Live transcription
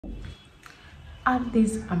Add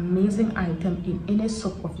this amazing item in any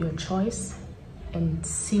soap of your choice and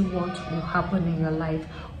see what will happen in your life.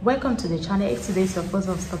 Welcome to the channel. If today is your first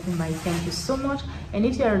time stopping by, thank you so much. And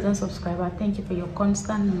if you are a return subscriber, thank you for your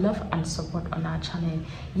constant love and support on our channel.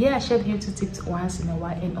 Yeah, I share beauty tips once in a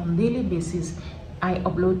while, and on daily basis I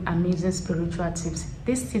upload amazing spiritual tips.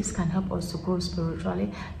 These tips can help us to grow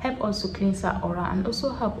spiritually, help us to cleanse our aura, and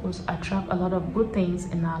also help us attract a lot of good things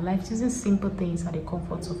in our lives using simple things at the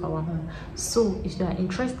comforts of our home. So if you are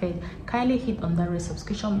interested, kindly hit on that red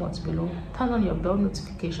subscription button below, turn on your bell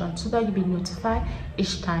notification so that you'll be notified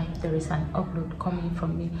each time there is an upload coming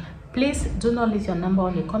from me. Please do not leave your number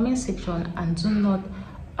on the comment section, and do not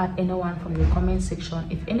add anyone from the comment section.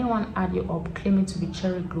 If anyone add you up claiming to be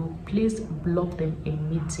Cherry Glow, please block them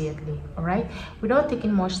immediately. All right, without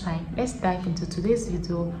taking much time, let's dive into today's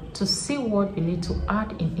video to see what you need to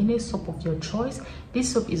add in any soap of your choice.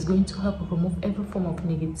 This soap is going to help remove every form of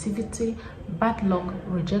negativity, bad luck,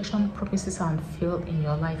 rejection, promises, and fail in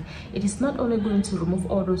your life. It is not only going to remove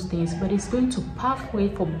all those things, but it's going to pave way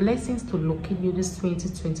for blessings to locate you this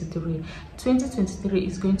 2023. 2023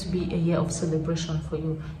 is going to be a year of celebration for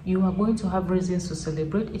you. You are going to have reasons to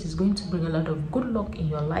celebrate. It is going to bring a lot of good luck in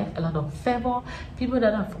your life, a lot of favor. People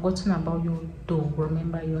that have forgotten about you don't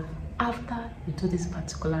remember you after you do this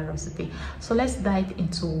particular recipe. So let's dive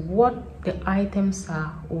into what the items are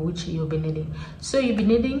which you'll be needing. So you'll be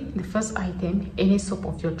needing the first item, any soap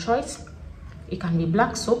of your choice. It can be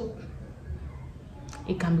black soap,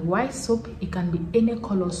 it can be white soap, it can be any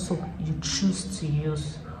color soap you choose to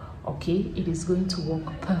use. Okay, it is going to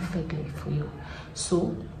work perfectly for you.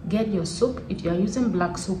 So get your soap. If you are using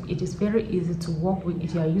black soap, it is very easy to work with.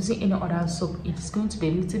 If you are using any other soap, it is going to be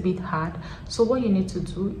a little bit hard. So what you need to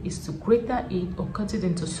do is to grate it or cut it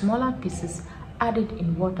into smaller pieces, add it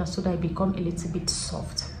in water so that it becomes a little bit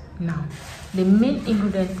soft. Now the main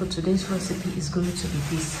ingredient for today's recipe is going to be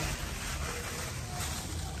this.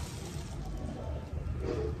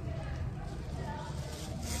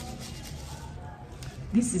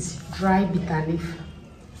 This is dry bitter leaf.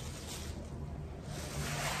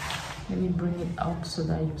 Let me bring it out so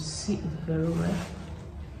that you see it very well.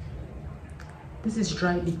 This is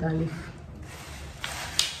dry bitter leaf.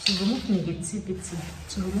 To remove negativity,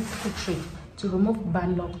 to remove hatred, to remove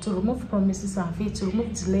bad luck, to remove promises and faith, to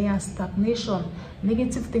remove delay and stagnation,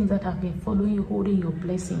 negative things that have been following you, holding your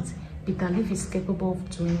blessings. Bitter leaf is capable of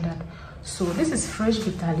doing that. So this is fresh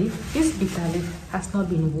bitter leaf. This bitter leaf has not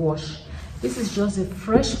been washed. This is just a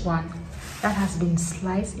fresh one that has been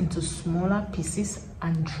sliced into smaller pieces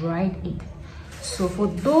and dried it. So for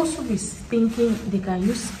those who is thinking they can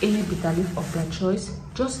use any bitter leaf of their choice,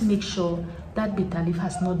 just make sure that bitter leaf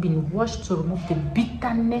has not been washed to remove the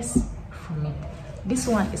bitterness from it. This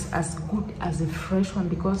one is as good as a fresh one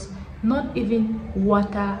because not even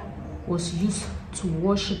water was used to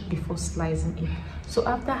wash it before slicing it. So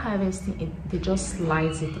after harvesting it, they just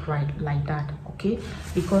slice it right like that, okay?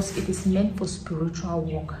 Because it is meant for spiritual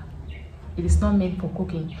work. It is not meant for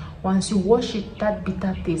cooking. Once you wash it, that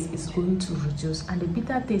bitter taste is going to reduce, and the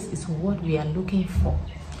bitter taste is what we are looking for.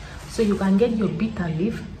 So you can get your bitter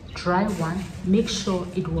leaf, dry one. Make sure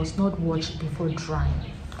it was not washed before drying,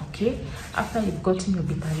 okay? After you've gotten your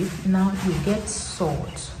bitter leaf, now you get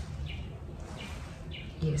salt.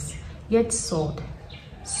 Yes, get salt.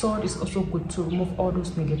 Salt is also good to remove all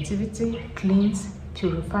those negativity, cleanse,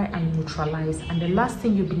 purify, and neutralize. And the last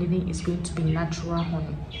thing you'll be needing is going to be natural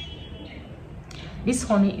honey. This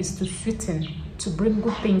honey is to sweeten, to bring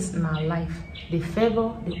good things in our life. The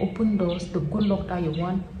favor, the open doors, the good luck that you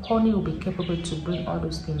want, honey will be capable to bring all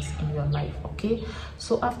those things in your life, okay?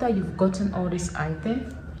 So after you've gotten all these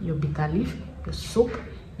items, your bitter leaf, your soap,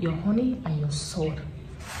 your honey, and your salt.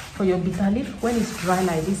 For your bitter leaf, when it's dry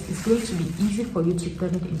like this, it's going to be easy for you to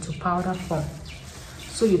turn it into powder form.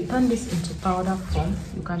 So you turn this into powder form.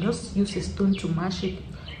 You can just use a stone to mash it,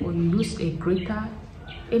 or you use a grater,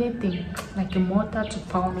 anything like a mortar to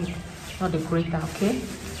pound it, not a grater, okay?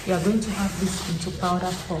 You are going to have this into powder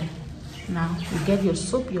form. Now you get your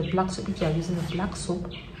soap, your black soap. If you are using a black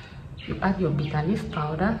soap, you add your bitter leaf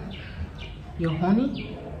powder, your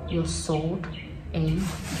honey, your salt, and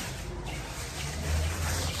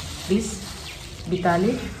this bitter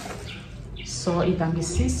leaf. So it can be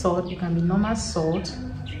sea salt, it can be normal salt.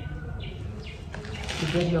 You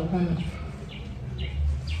get your honey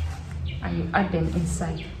and you add them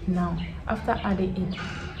inside. Now after adding it,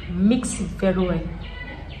 mix it very well.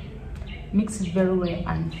 Mix it very well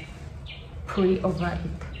and pray over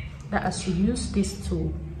it. That as you use this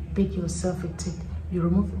to bake yourself with it, you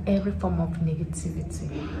remove every form of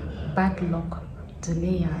negativity, bad luck,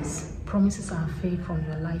 delays, promises and faith from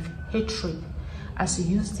your life, hatred. As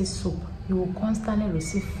you use this soap, you will constantly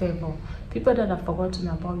receive favor. People that have forgotten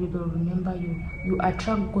about you will remember you. You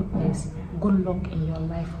attract goodness, good luck in your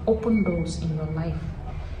life, open doors in your life.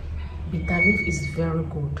 Bitter leaf is very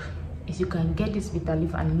good. If you can get this bitter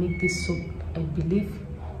leaf and make this soap, I believe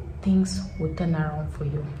things will turn around for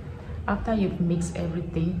you. After you've mixed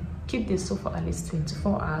everything, keep the soap for at least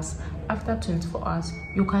 24 hours. After 24 hours,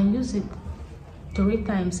 you can use it 3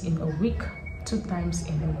 times in a week, 2 times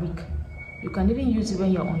in a week. You can even use it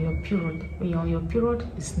when you're on your period. When you're on your period,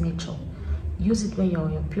 it's nature. Use it when you're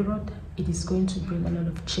on your period. It is going to bring a lot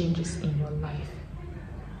of changes in your life.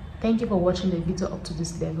 Thank you for watching the video up to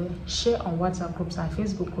this level. Share on WhatsApp groups and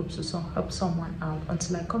Facebook groups to help someone out.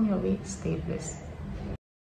 Until I come your way, stay blessed.